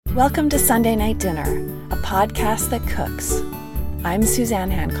Welcome to Sunday Night Dinner, a podcast that cooks. I'm Suzanne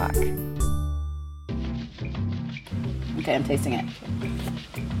Hancock. Okay, I'm tasting it.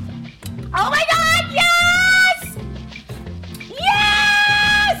 Oh my God, yes!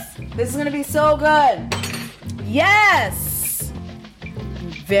 Yes! This is gonna be so good. Yes!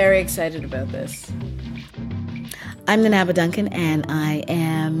 I'm very excited about this. I'm Nanaba Duncan, and I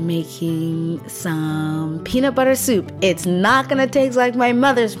am making some peanut butter soup. It's not going to taste like my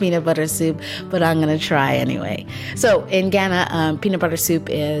mother's peanut butter soup, but I'm going to try anyway. So in Ghana, peanut butter soup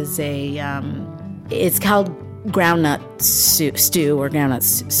is it's called groundnut stew or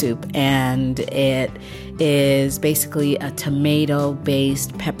groundnut soup, and it is basically a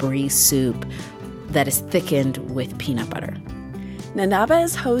tomato-based peppery soup that is thickened with peanut butter. Nanaba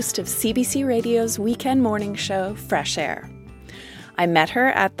is host of CBC Radio's weekend morning show, Fresh Air. I met her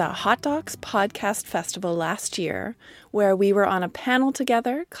at the Hot Docs Podcast Festival last year, where we were on a panel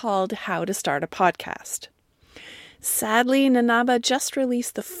together called How to Start a Podcast. Sadly, Nanaba just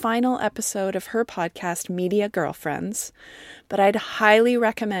released the final episode of her podcast, Media Girlfriends, but I'd highly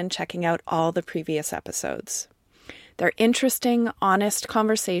recommend checking out all the previous episodes. They're interesting, honest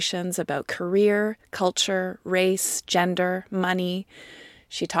conversations about career, culture, race, gender, money.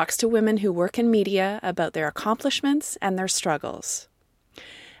 She talks to women who work in media about their accomplishments and their struggles.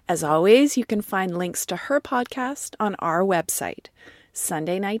 As always, you can find links to her podcast on our website,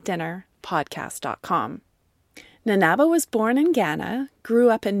 sundaynightdinnerpodcast.com. Nanaba was born in Ghana, grew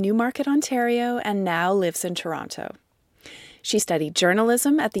up in Newmarket, Ontario, and now lives in Toronto. She studied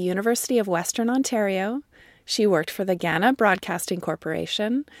journalism at the University of Western Ontario. She worked for the Ghana Broadcasting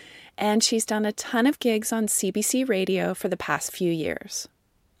Corporation, and she's done a ton of gigs on CBC Radio for the past few years.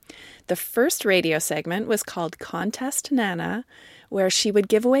 The first radio segment was called Contest Nana, where she would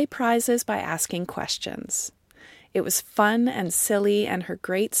give away prizes by asking questions. It was fun and silly, and her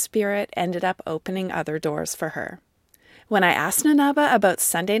great spirit ended up opening other doors for her. When I asked Nanaba about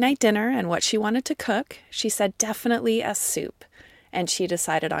Sunday night dinner and what she wanted to cook, she said definitely a soup. And she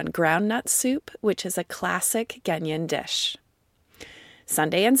decided on groundnut soup, which is a classic Ghanaian dish.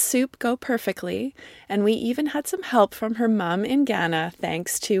 Sunday and soup go perfectly, and we even had some help from her mum in Ghana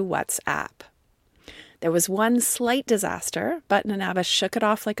thanks to WhatsApp. There was one slight disaster, but Nanaba shook it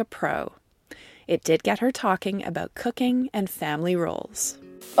off like a pro. It did get her talking about cooking and family roles.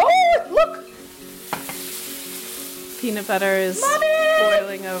 Oh, look! Peanut butter is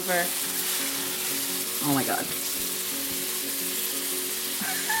boiling over. Oh my God.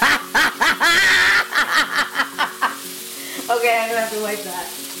 Okay, I'm gonna have to wipe that.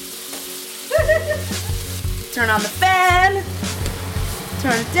 Turn on the fan.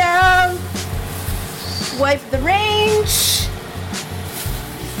 Turn it down. Wipe the range.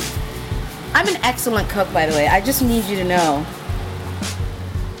 I'm an excellent cook, by the way. I just need you to know.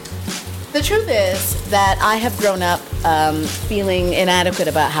 The truth is that I have grown up feeling inadequate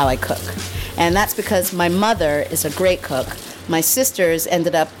about how I cook. And that's because my mother is a great cook. My sisters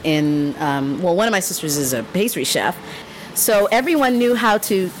ended up in, one of my sisters is a pastry chef. So everyone knew how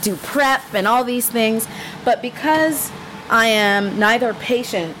to do prep and all these things. But because I am neither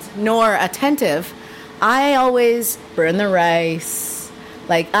patient nor attentive, I always burn the rice.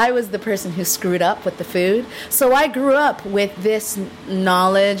 Like, I was the person who screwed up with the food. So I grew up with this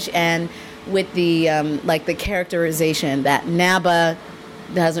knowledge and with the, the characterization that Naba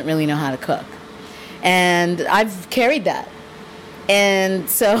doesn't really know how to cook. And I've carried that. And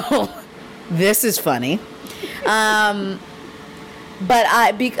so, this is funny. But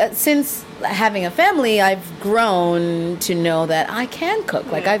since having a family, I've grown to know that I can cook.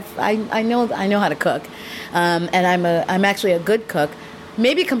 Like I know how to cook, and I'm actually a good cook.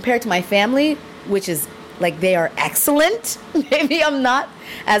 Maybe compared to my family, which is like they are excellent. Maybe I'm not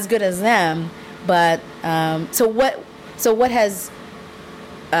as good as them. But so what has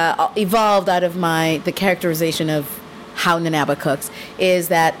evolved out of the characterization of how Nanaba cooks is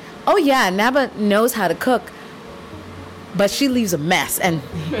that, oh yeah, Naba knows how to cook, but she leaves a mess. And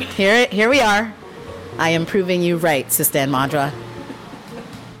here we are. I am proving you right, Sister Madra.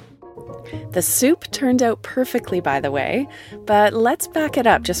 The soup turned out perfectly, by the way, but let's back it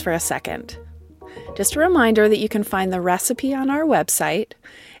up just for a second. Just a reminder that you can find the recipe on our website,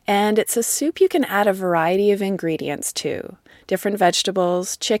 and it's a soup you can add a variety of ingredients to. Different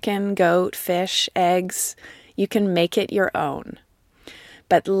vegetables, chicken, goat, fish, eggs. You can make it your own.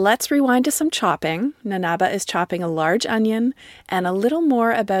 But let's rewind to some chopping. Nanaba is chopping a large onion and a little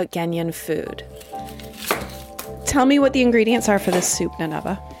more about Ghanaian food. Tell me what the ingredients are for this soup,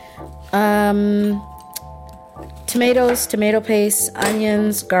 Nanaba. Tomatoes, tomato paste,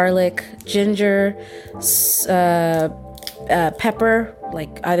 onions, garlic, ginger, pepper,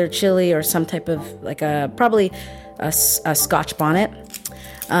 like either chili or some type of like probably a Scotch bonnet.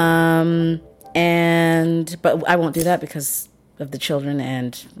 But I won't do that because of the children,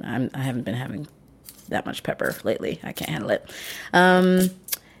 and I haven't been having that much pepper lately. I can't handle it.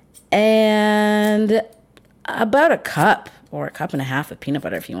 And about a cup or a cup and a half of peanut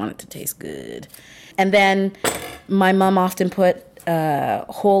butter if you want it to taste good. And then my mom often put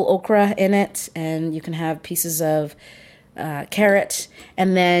whole okra in it, and you can have pieces of carrot,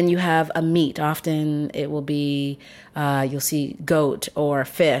 and then you have a meat. Often it will be, you'll see goat or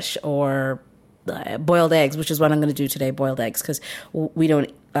fish or boiled eggs, which is what I'm going to do today, boiled eggs, because we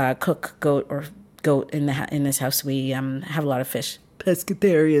don't cook goat in this house. We have a lot of fish.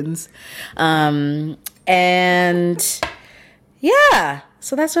 Pescatarians. And yeah,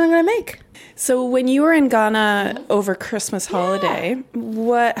 so that's what I'm going to make. So when you were in Ghana over Christmas holiday,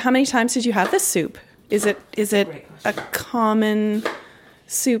 how many times did you have this soup? Is it a common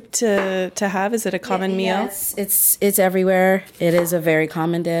soup to have? Is it a common meal? It's everywhere. It is a very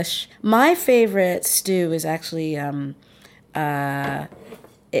common dish. My favorite stew is actually an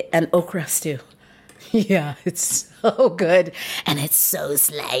okra stew. Yeah, it's so good, and it's so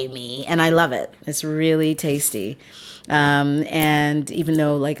slimy, and I love it. It's really tasty. And even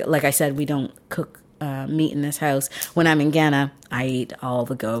though, like I said, we don't cook meat in this house, when I'm in Ghana, I eat all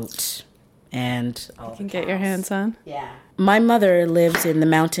the goat and all. You can get your hands on. Yeah. My mother lives in the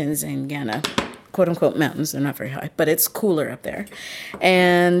mountains in Ghana, quote unquote mountains. They're not very high, but it's cooler up there,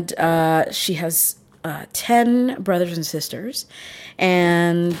 and she has 10 brothers and sisters,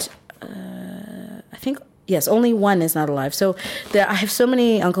 and I think, yes, only one is not alive. So I have so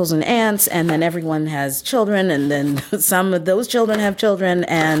many uncles and aunts, and then everyone has children, and then some of those children have children,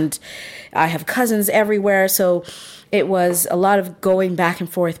 and I have cousins everywhere. So it was a lot of going back and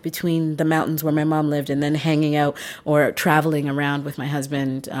forth between the mountains where my mom lived and then hanging out or traveling around with my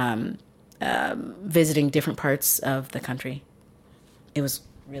husband, visiting different parts of the country. It was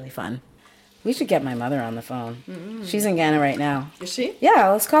really fun. We should get my mother on the phone. Mm-hmm. She's in Ghana right now. Is she? Yeah,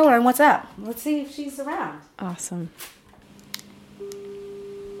 let's call her on WhatsApp. Let's see if she's around. Awesome.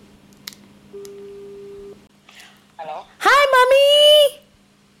 Hello? Hi, Mommy!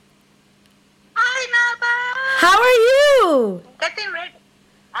 Hi, Naba! How are you? Getting ready.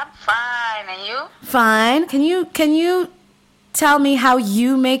 I'm fine, and you? Fine. Can you tell me how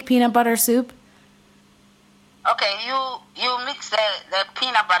you make peanut butter soup? Okay, you mix the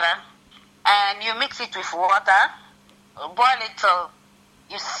peanut butter, and you mix it with water, boil it till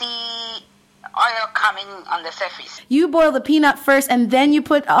you see oil coming on the surface. You boil the peanut first and then you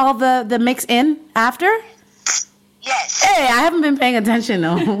put all the mix in after? Yes. Hey, I haven't been paying attention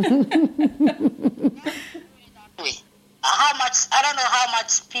though. How much? I don't know how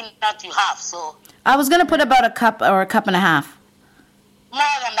much peanut you have, so. I was going to put about a cup or a cup and a half. More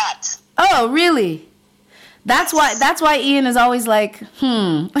than that. Oh, really? That's why Ian is always like,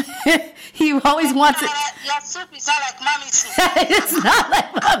 He always wants it. Your soup is not like mommy's soup. It's not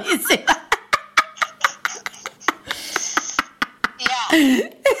like mommy's soup.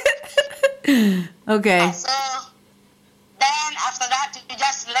 Yeah. Okay. So then after that, you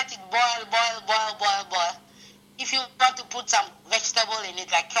just let it boil. If you want to put some vegetable in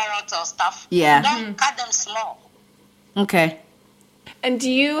it, like carrots or stuff, don't cut them small. Okay. And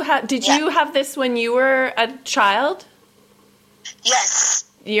did you have this when you were a child? Yes.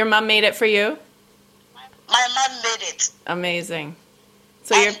 Your mom made it for you? My mom made it. Amazing.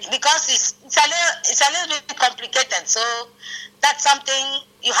 So because it's a little bit complicated, so that's something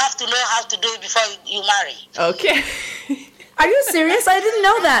you have to know how to do before you marry. Okay. Are you serious? I didn't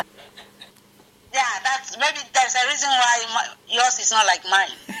know that. Yeah, there's a reason why yours is not like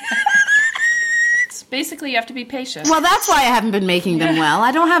mine. Basically, you have to be patient. Well, that's why I haven't been making them well.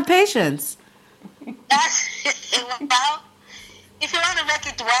 I don't have patience. Well, if you want to make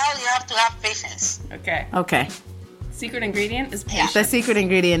it well, you have to have patience. Okay. Secret ingredient is patience. The secret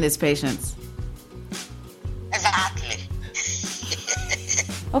ingredient is patience. Exactly.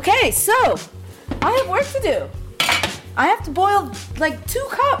 Okay, so I have work to do. I have to boil like 2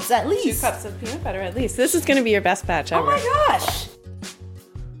 cups at least. 2 cups of peanut butter at least. This is going to be your best batch ever. Oh my gosh.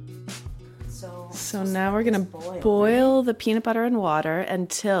 So now we're going to boil the peanut butter and water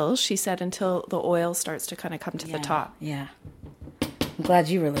until the oil starts to kind of come to the top. Yeah. I'm glad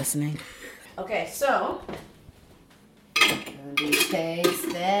you were listening. Okay, so it's gonna be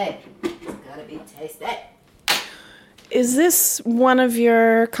tasty. It's gotta be tasty. Is this one of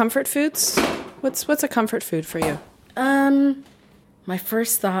your comfort foods? What's a comfort food for you? My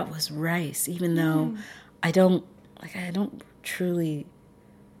first thought was rice, even though I don't truly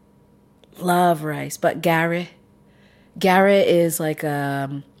love rice, but Gary Garra is like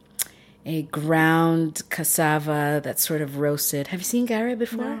a ground cassava that's sort of roasted. Have you seen garra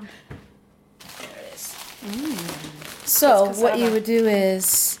before? No. There it is. So what you would do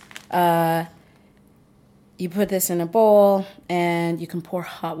is you put this in a bowl and you can pour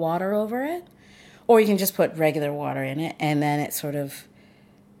hot water over it, or you can just put regular water in it, and then it sort of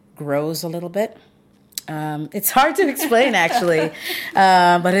grows a little bit. It's hard to explain actually,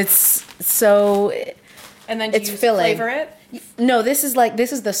 but it's so. And then do it's you filling. flavor it? No, this is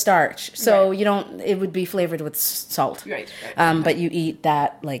the starch. So you don't. It would be flavored with salt. Right. But you eat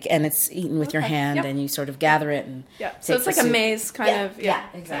that and it's eaten with your hand, Yep. and you sort of gather it and. Yeah. So it's like a maize kind of. Yeah,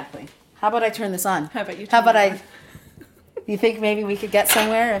 exactly. How about I turn this on? How about you? How about turn it I? You think maybe we could get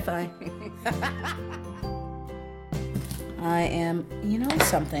somewhere if I? I am. You know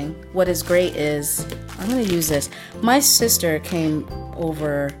something? What is great is I'm going to use this. My sister came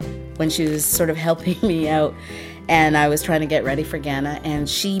over when she was sort of helping me out, and I was trying to get ready for Ghana, and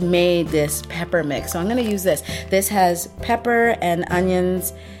she made this pepper mix. So I'm going to use this. This has pepper and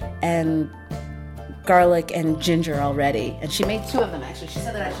onions and garlic and ginger already, and she made 2 of them actually. She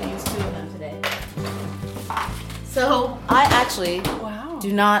said that I should use 2 of them today. So I actually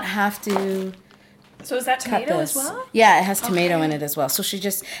do not have to. So is that Cut tomato this. as well? Yeah, it has tomato in it as well. So she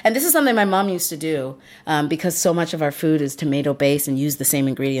just, and this is something my mom used to do because so much of our food is tomato based and use the same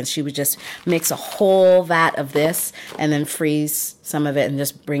ingredients. She would just mix a whole vat of this and then freeze some of it and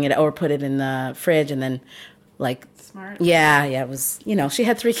just bring it or put it in the fridge and then like. Smart. Yeah, it was, she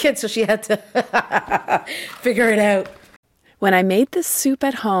had 3 kids, so she had to figure it out. When I made this soup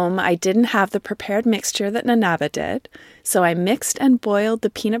at home, I didn't have the prepared mixture that Nanaba did, so I mixed and boiled the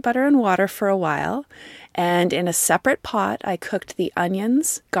peanut butter and water for a while, and in a separate pot, I cooked the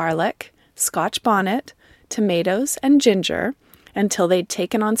onions, garlic, Scotch bonnet, tomatoes, and ginger until they'd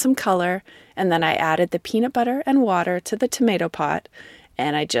taken on some color, and then I added the peanut butter and water to the tomato pot,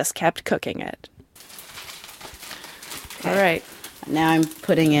 and I just kept cooking it. Okay. All right. Now I'm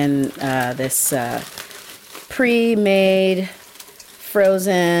putting in this pre-made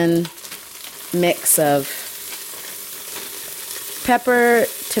frozen mix of pepper,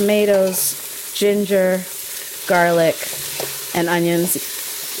 tomatoes, ginger, garlic, and onions.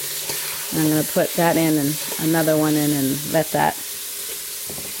 I'm going to put that in and another one in and let that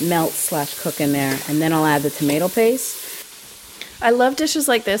melt/cook in there. And then I'll add the tomato paste. I love dishes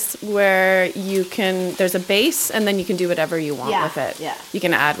like this where there's a base and then you can do whatever you want with it. Yeah. You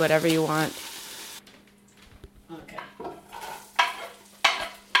can add whatever you want. Okay.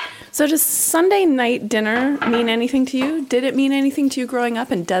 So does Sunday night dinner mean anything to you? Did it mean anything to you growing up,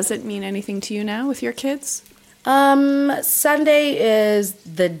 and does it mean anything to you now with your kids? Sunday is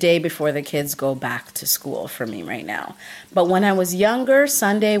the day before the kids go back to school for me right now. But when I was younger,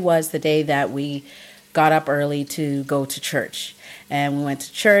 Sunday was the day that we got up early to go to church. And we went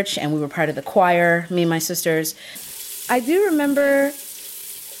to church and we were part of the choir, me and my sisters. I do remember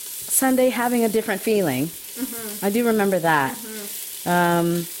Sunday having a different feeling. Mm-hmm. I do remember that.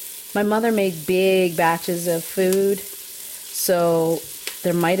 Mm-hmm. My mother made big batches of food, so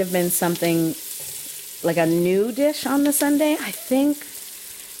there might have been something like a new dish on the Sunday, I think.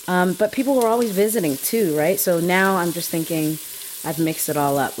 But people were always visiting too, right? So now I'm just thinking I've mixed it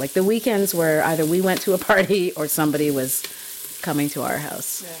all up. Like the weekends where either we went to a party or somebody was coming to our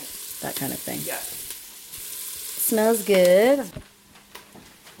house. Right. That kind of thing. Yeah. Smells good.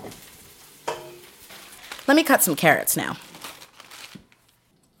 Let me cut some carrots now.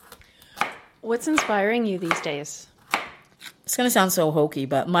 What's inspiring you these days? It's going to sound so hokey,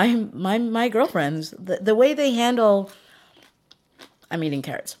 but my girlfriends, the way they handle... I'm eating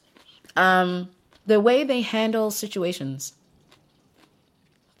carrots. The way they handle situations.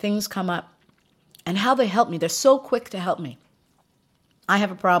 Things come up. And how they help me. They're so quick to help me. I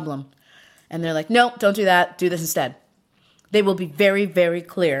have a problem. And they're like, no, don't do that. Do this instead. They will be very, very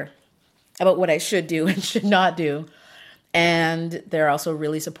clear about what I should do and should not do. And they're also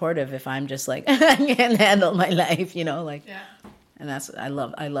really supportive if I'm just like, I can't handle my life, like. Yeah. And I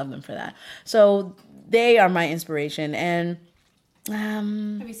love them for that. So they are my inspiration. And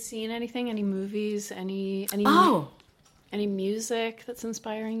have you seen anything? Any movies? Any music that's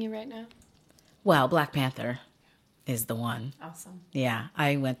inspiring you right now? Well, Black Panther is the one. Awesome. Yeah,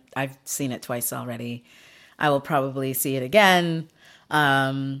 I've seen it twice already. I will probably see it again.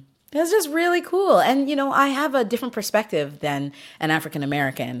 It's just really cool. And, I have a different perspective than an African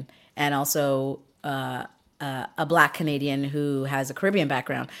American and also a Black Canadian who has a Caribbean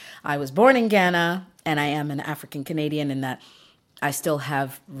background. I was born in Ghana, and I am an African Canadian in that I still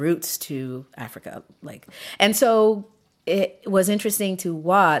have roots to Africa. And so it was interesting to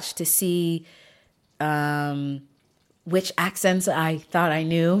watch, to see which accents I thought I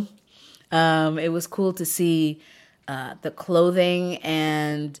knew. It was cool to see the clothing,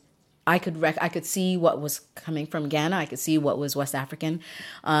 and I could see what was coming from Ghana. I could see what was West African.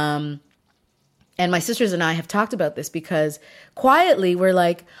 And my sisters and I have talked about this because quietly we're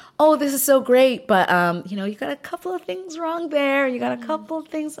like, oh, this is so great, but you got a couple of things wrong there. You got a couple of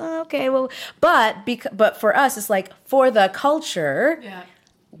things. Okay, well, but for us, it's like for the culture,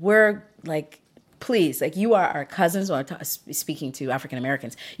 we're like, please, like, you are our cousins. Well, speaking to African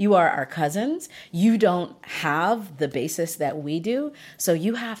Americans, you are our cousins. You don't have the basis that we do, so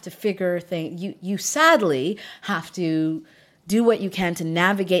you have to figure things. You sadly have to do what you can to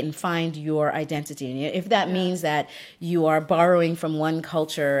navigate and find your identity. And if that means that you are borrowing from one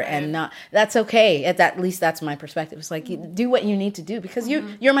culture and not, that's okay. At least that's my perspective. It's like, do what you need to do because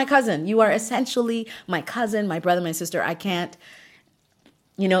you're my cousin. You are essentially my cousin, my brother, my sister. I can't,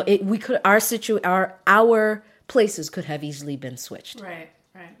 our places could have easily been switched. Right.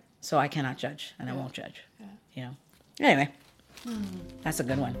 So I cannot judge, and I won't judge. Anyway, that's a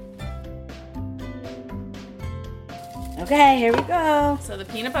good one. Okay, here we go. So the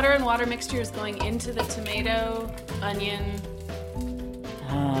peanut butter and water mixture is going into the tomato, onion.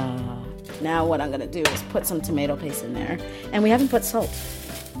 Now what I'm going to do is put some tomato paste in there. And we haven't put salt.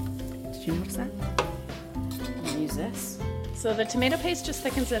 Did you notice that? I'm going to use this. So the tomato paste just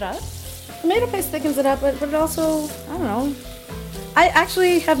thickens it up? Tomato paste thickens it up, but it also, I don't know. I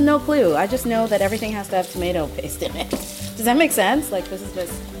actually have no clue. I just know that everything has to have tomato paste in it. Does that make sense? Like, this is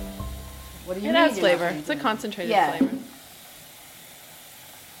just... What do you It adds flavor. It's a concentrated flavor.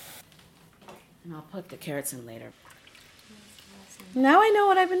 And I'll put the carrots in later. Now I know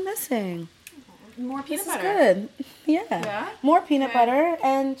what I've been missing. More peanut butter. This is good. Yeah. More peanut butter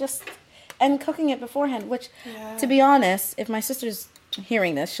and cooking it beforehand, which, to be honest, if my sister's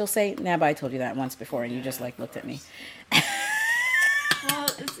hearing this, she'll say, nah, but I told you that once before and you just looked at me. Well,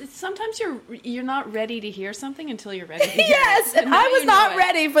 it's sometimes you're not ready to hear something until you're ready to hear Yes, it. and I was not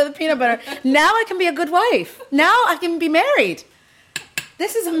ready for the peanut butter. Now I can be a good wife. Now I can be married.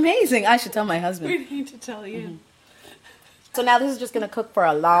 This is amazing. I should tell my husband. We need to tell you. Mm-hmm. So now this is just going to cook for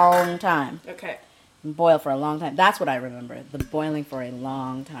a long time. Okay. Boil for a long time. That's what I remember. The boiling for a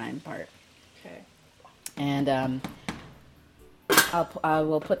long time part. Okay. And I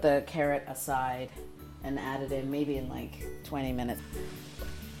will put the carrot aside and add it in maybe in like 20 minutes.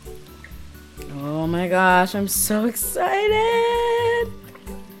 Oh my gosh, I'm so excited.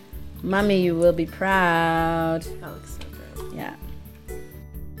 Mommy, you will be proud. That looks so good. Yeah.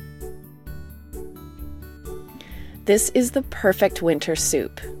 This is the perfect winter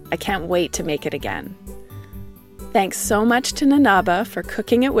soup. I can't wait to make it again. Thanks so much to Nanaba for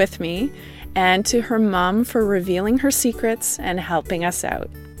cooking it with me, and to her mom for revealing her secrets and helping us out.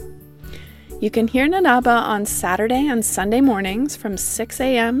 You can hear Nanaba on Saturday and Sunday mornings from 6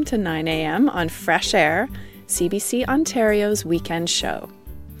 a.m. to 9 a.m. on Fresh Air, CBC Ontario's weekend show.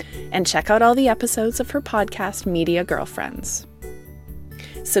 And check out all the episodes of her podcast, Media Girlfriends.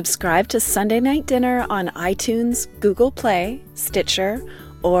 Subscribe to Sunday Night Dinner on iTunes, Google Play, Stitcher,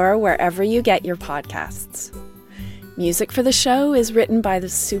 or wherever you get your podcasts. Music for the show is written by the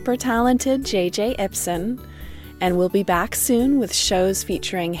super talented J.J. Ibsen, and we'll be back soon with shows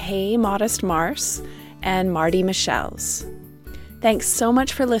featuring Hey Modest Mars and Marty Michels. Thanks so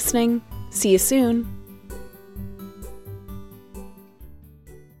much for listening. See you soon.